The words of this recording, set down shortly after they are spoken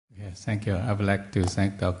Thank you. I would like to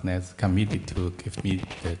thank the organizing committee to give me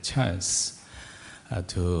the chance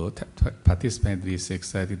to participate in this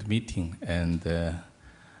exciting meeting, and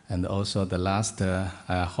also the last.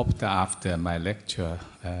 I hope that after my lecture,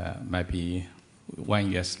 maybe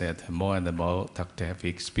 1 year later, more and more doctors have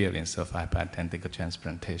experience of haploidentical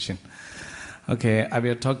transplantation. Okay, I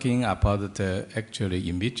will talking about the actually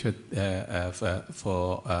in vitro the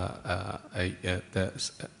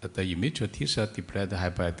in vitro T-cell depleted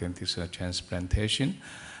haploidentical transplantation,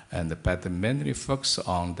 but mainly focus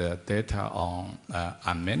on the data on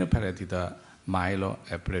unmanipulated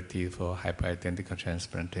myeloablative for haploidentical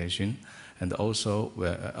transplantation, and also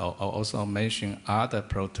mention other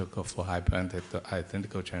protocols for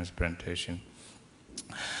haploidentical transplantation.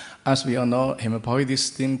 As we all know, hematopoietic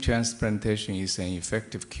stem transplantation is an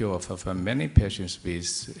effective cure for many patients with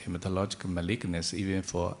hematological malignancy, even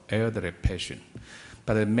for elderly patients.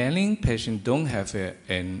 But many patients don't have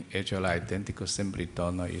an HLA-identical assembly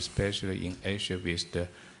donor, especially in Asia with the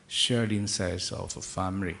sharing size of a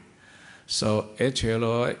family. So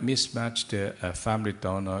HLA mismatched family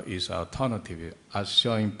donor is alternative, as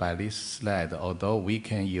shown by this slide. Although we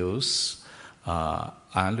can use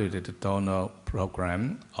unrelated donor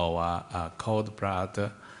program or cord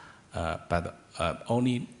blood, but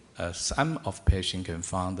only some of patients can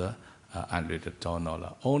find unrelated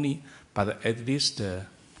donor. But at least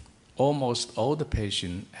almost all the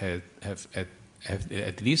patients have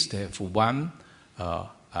at least one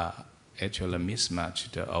HLA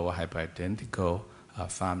mismatched or haploidentical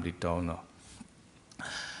family donor.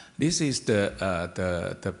 This is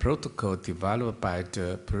the protocol developed by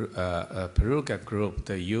the Peruga group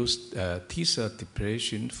that used T-cell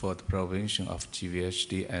depletion for the prevention of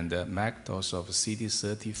GVHD and the MAC-dose of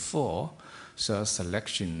CD34 cell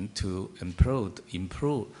selection to improve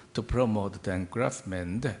to promote the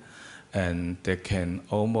engraftment, and they can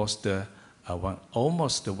almost 100%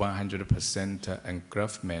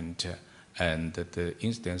 engraftment, and the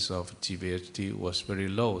incidence of GVHD was very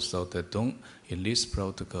low. So they don't, in this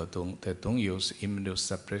protocol, they don't use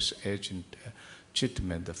immunosuppressive agent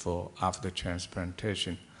treatment for after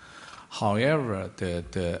transplantation. However,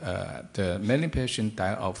 the many patients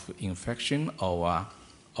die of infection or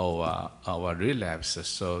relapse.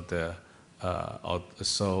 So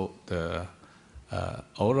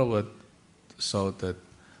the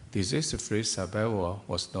disease-free survival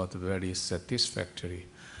was not very satisfactory.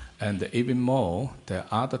 And even more, the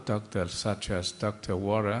other doctors, such as Dr.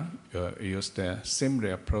 Warren, used a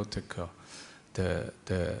similar protocol. They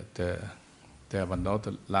were not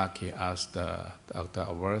lucky as Dr.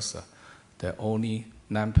 Aversa. The only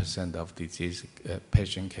 9% of disease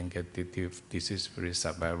patient can get disease-free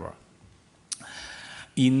survival.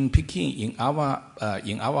 In Peking, in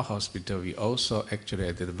our hospital, we also actually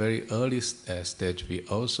at the very early stage, we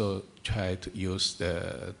also try to use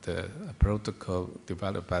the protocol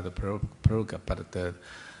developed by the program, but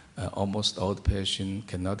almost all the patients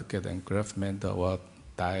cannot get engraftment or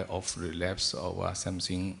die of relapse or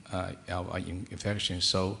something infection.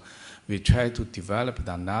 So we try to develop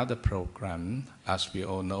another program. As we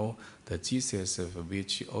all know, the GCSF,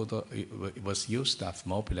 which although it was used to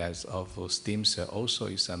mobilize of stem cell, also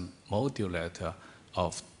is a modulator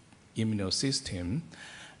of immune system.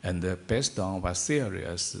 And based on a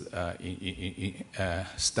serious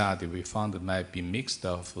study, we found it might be mixed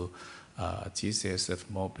of GCSF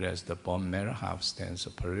mobilized the bone marrow harvest, and so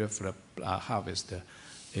peripheral harvest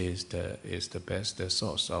is the best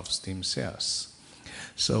source of stem cells.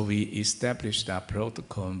 So we established a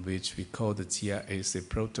protocol which we call the GIAC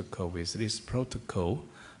protocol. With this protocol,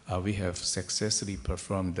 we have successfully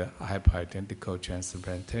performed the haploidentical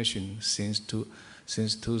transplantation since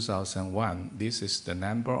 2001. This is the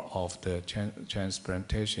number of the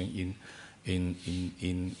transplantation in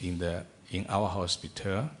our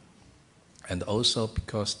hospital, and also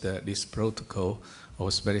because this protocol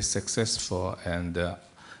was very successful, and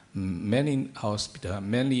many hospitals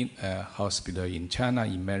in China,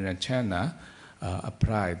 in mainland China,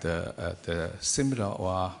 applied the similar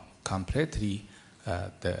or completely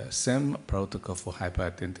the same protocol for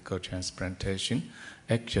haploidentical transplantation.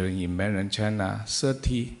 Actually, in mainland China,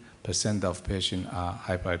 30% of patients are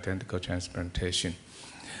haploidentical transplantation.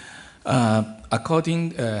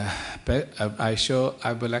 According,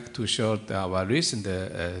 I would like to show our recent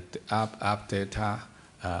up data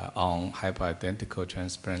on haploidentical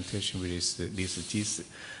transplantation with this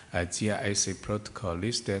GIAC protocol.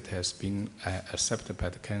 This data has been accepted by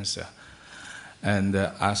the cancer. And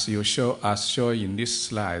as shown in this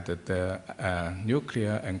slide, the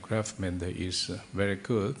nuclear engraftment is very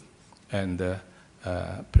good, and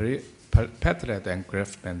platelet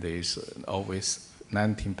engraftment is always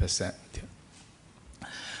 19%.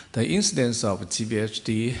 The incidence of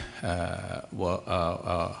GVHD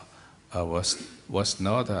was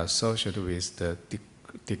not associated with the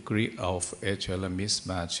degree of HLA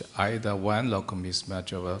mismatch, either one local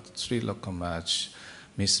mismatch or three local mismatch.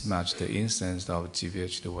 The incidence of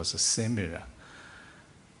GVHD was similar.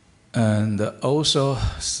 And also,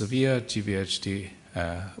 severe GVHD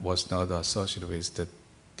was not associated with the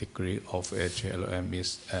degree of HLA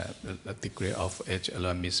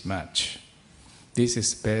mismatch. This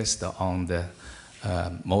is based on the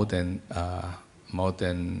more than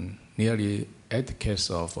nearly 8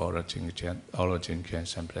 cases of allogeneic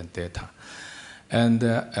transplant data. And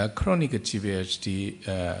chronic GVHD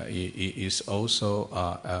is also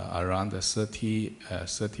around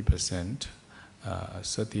 30%,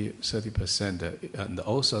 and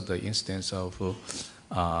also the instance of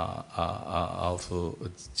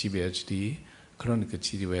GVHD, chronic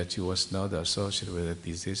GVHD was not associated with a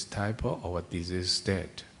disease type or disease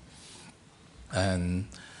state. And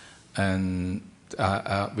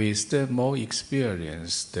with the more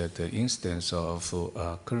experience, the instance of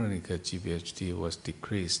chronic GVHD was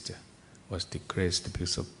decreased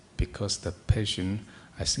because the patient,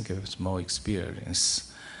 I think, has more experience.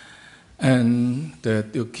 And the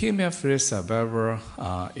leukemia-free survival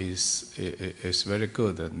is very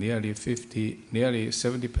good. Nearly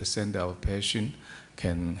 70% of patients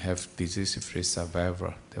can have disease-free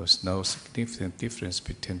survival. There was no significant difference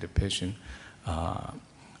between the patient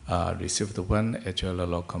received one HLA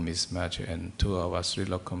local mismatch and 2 or 3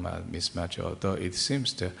 local mismatch, although it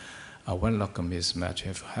seems that one local mismatch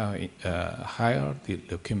have higher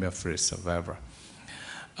leukemia-free survival.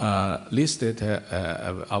 Listed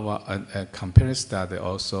our comparative study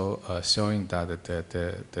also showing that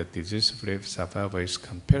the disease-free survival is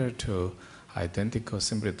compared to identical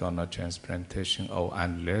simple donor transplantation or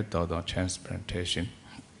unrelated donor transplantation.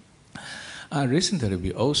 Recently,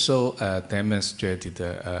 we also demonstrated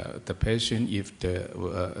the patient, if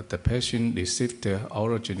the patient received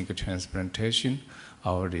allogeneic transplantation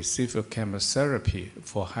or received chemotherapy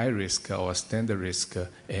for high risk or standard risk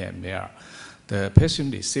AML, the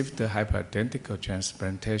patient received haploidentical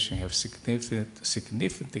transplantation have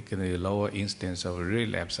significantly lower incidence of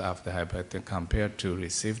relapse after haploidentical compared to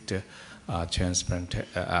received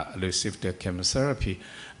chemotherapy,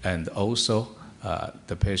 and also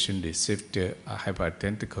the patient received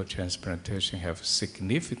haploidentical transplantation have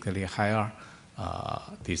significantly higher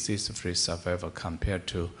disease-free survival compared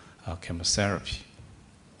to chemotherapy.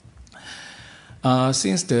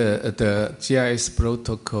 Since the GIS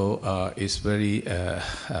protocol is very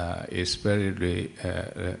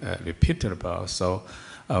repeatable, so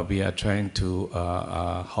we are trying to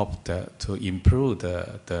hope to improve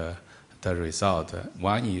the result.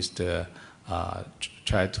 One is to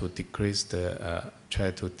try to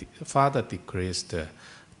further decrease the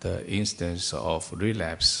instance of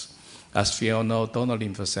relapse. As we all know, donor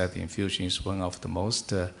lymphocyte infusion is one of the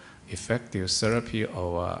most effective therapy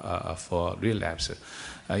for relapse.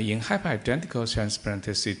 In haploidentical transplant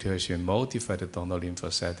situation, modified donor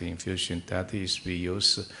lymphocyte infusion, that is, we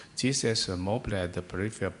use Jesus mobilized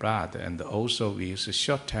peripheral blood, and also we use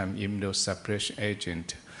short-term immunosuppression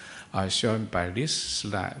agent, shown by this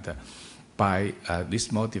slide. By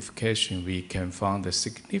this modification, we can find a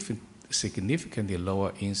significantly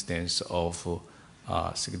lower incidence of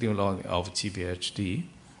GVHD.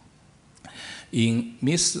 In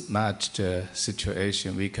mismatched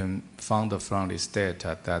situation, we can find from this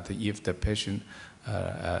data that if the patient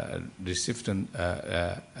received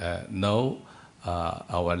no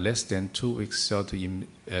or less than 2 weeks short-term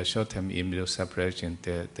immunosuppression,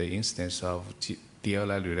 the incidence of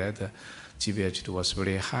DLL-related GVHD was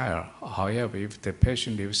very higher. However, if the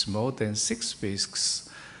patient lives more than 6 weeks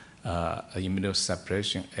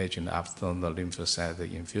immunosuppression agent after the lymphocyte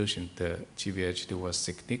infusion, the GVHD was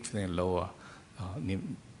significantly lower.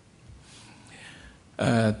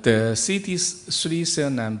 The CD3 cell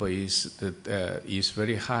number is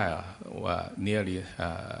very high, nearly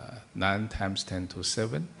 9 times 10 to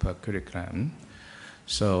 7 per kilogram.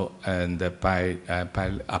 So, and by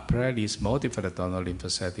applying this modified donor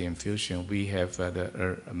lymphocyte infusion, we have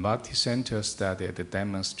a multi-center study that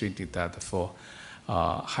demonstrated that for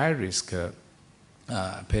high-risk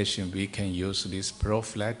patient, we can use this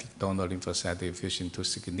prophylactic donor lymphocyte infusion to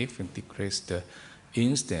significantly decrease the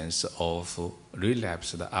instance of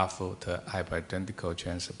relapse after haploidentical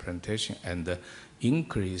transplantation and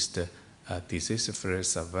increase the disease-free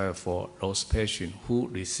survival for those patients who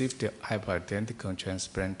received haploidentical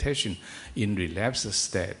transplantation in relapse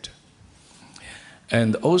state.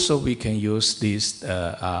 And also we can use this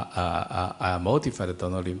modified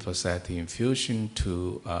donor lymphocyte infusion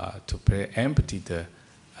to pre-empty the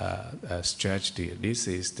strategy. This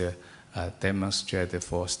is the demonstrated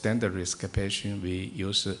for standard risk patient. We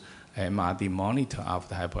use MRD monitor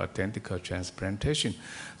after haploidentical transplantation.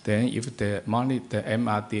 Then if the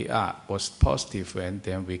MRDR was positive, and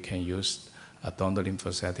then we can use a donor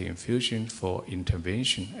lymphocyte infusion for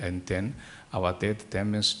intervention. And then our data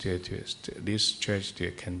demonstrated this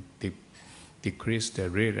strategy can decrease the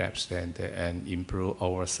relapse and improve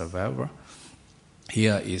our survival.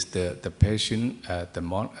 Here is the patient,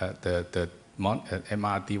 the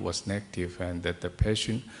MRD was negative, and the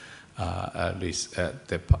patient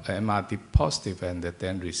the MRD positive, and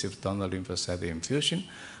then received donor lymphocyte infusion.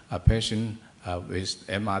 A patient with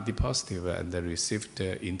MRD positive and received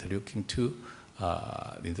interleukin-2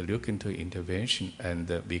 intervention, and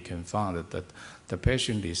we can find that the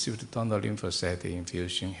patient received donor lymphocyte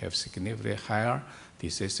infusion have significantly higher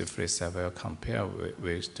disease-free survival compared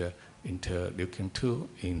with the interleukin-2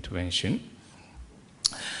 intervention.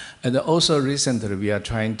 And also recently we are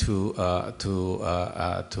trying to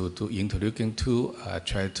interleukin-2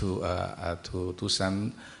 try to do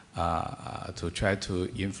some to try to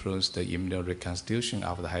influence the immunoreconstitution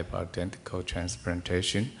of the haploidentical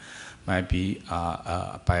transplantation. Might be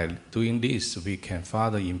by doing this we can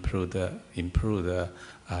further improve the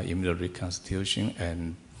immunoreconstitution.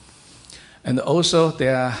 And also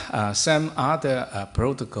there are some other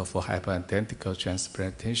protocol for haploidentical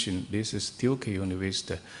transplantation. This is Duke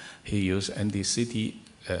University. He used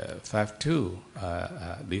NDCT52.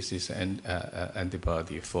 This is an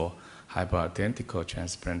antibody for haploidentical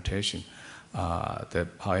transplantation.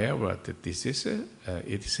 However, the disease,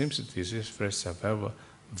 it seems the disease-free survival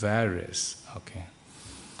varies. Okay.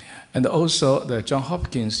 And also, the Johns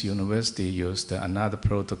Hopkins University used another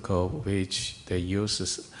protocol which they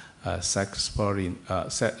use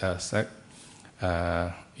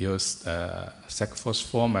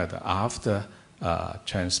cyclophosphamide after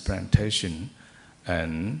transplantation,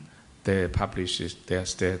 and they published their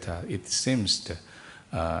data. It seems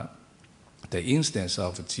the instance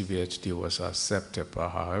of GVHD was acceptable.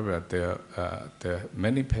 However,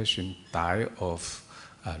 many patients die of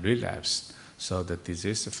relapse, so the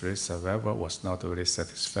disease-free survival was not very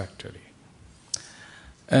satisfactory.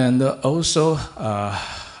 And also,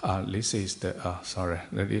 this is the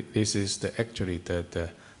actually the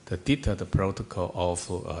detailed protocol of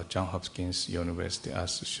Johns Hopkins University,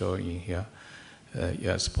 as shown in here.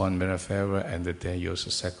 Yes, bone marrow failure, and then use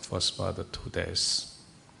cyclophosphamide 2 days.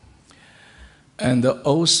 And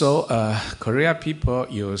also, Korea people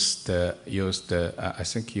used the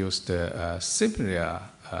similar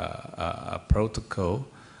protocol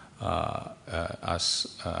as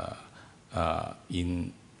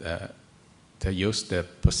they used the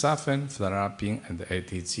busulfan, fludarabine, and the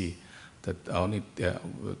ATG. That only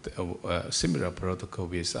similar protocol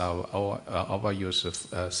with our use of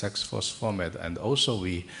cyclophosphamide, and also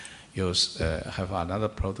we use have another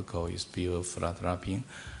protocol is fludarabine.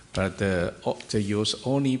 But they use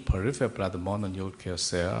only peripheral blood mononuclear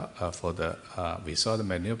cell for the without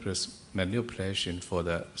manipulation for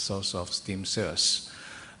the source of stem cells.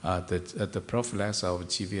 The prophylaxis of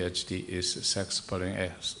GVHD is cyclosporin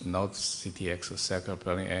A, not CTX,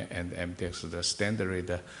 cyclosporin A, and MDX. The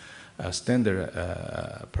standard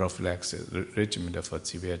prophylaxis regimen for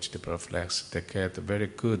GVHD prophylaxis. They get very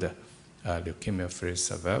good leukemia-free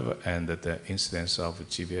survival, and the incidence of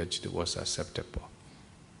GVHD was acceptable.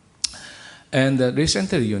 And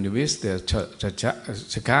recently, University of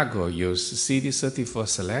Chicago used CD34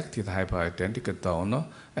 selected haploidentical donor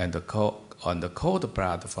and on the cold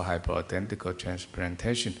blood for haploidentical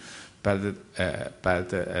transplantation, but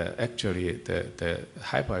actually the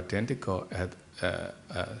haploidentical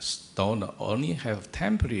donor only have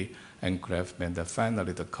temporary engraftment.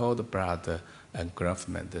 Finally, the cold blood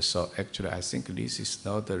engraftment. So actually, I think this is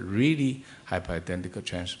not a really haploidentical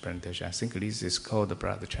transplantation. I think this is cold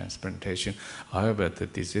blood transplantation. However, the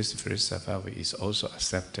disease-free survival is also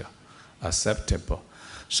acceptable.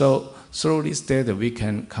 So through this data, we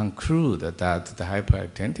can conclude that the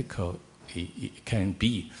haploidentical can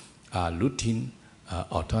be a routine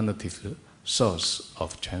alternative source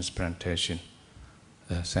of transplantation.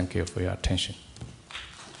 Thank you for your attention.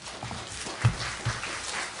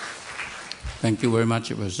 Thank you very much,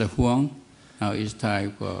 Professor Huang. Now it's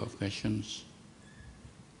time for questions.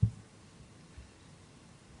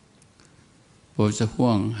 Professor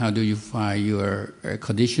Huang, how do you find your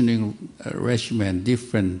conditioning regimen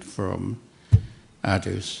different from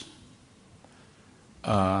others?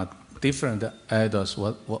 different adults,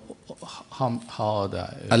 how old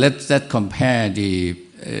are you? Let's compare the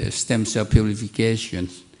stem cell purification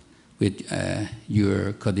with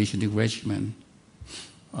your conditioning regimen.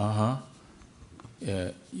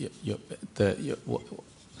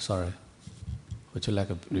 Sorry. Would you like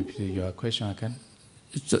to repeat your question again?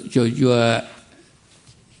 So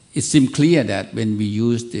it seems clear that when we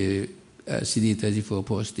use the CD34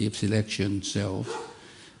 positive selection cells,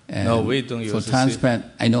 no, we don't use for transplant.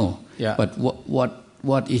 I know. Yeah. But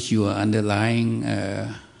what is your underlying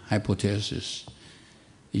hypothesis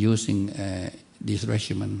using this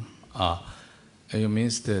regimen? You mean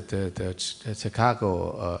the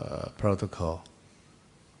Chicago protocol?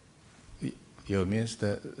 You mean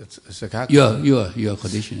the Chicago? Your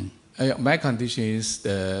conditioning. My condition is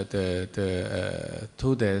the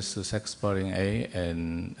 2 days sexpolin A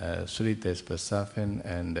and 3 days busulfan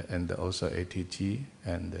and also ATG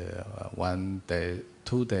and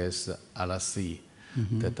 2 days LRC.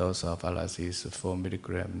 The dose of LRC is 4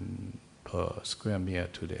 milligram per square meter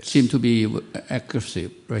 2 days. Seem to be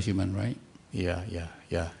aggressive regimen, right? Yeah.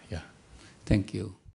 Thank you.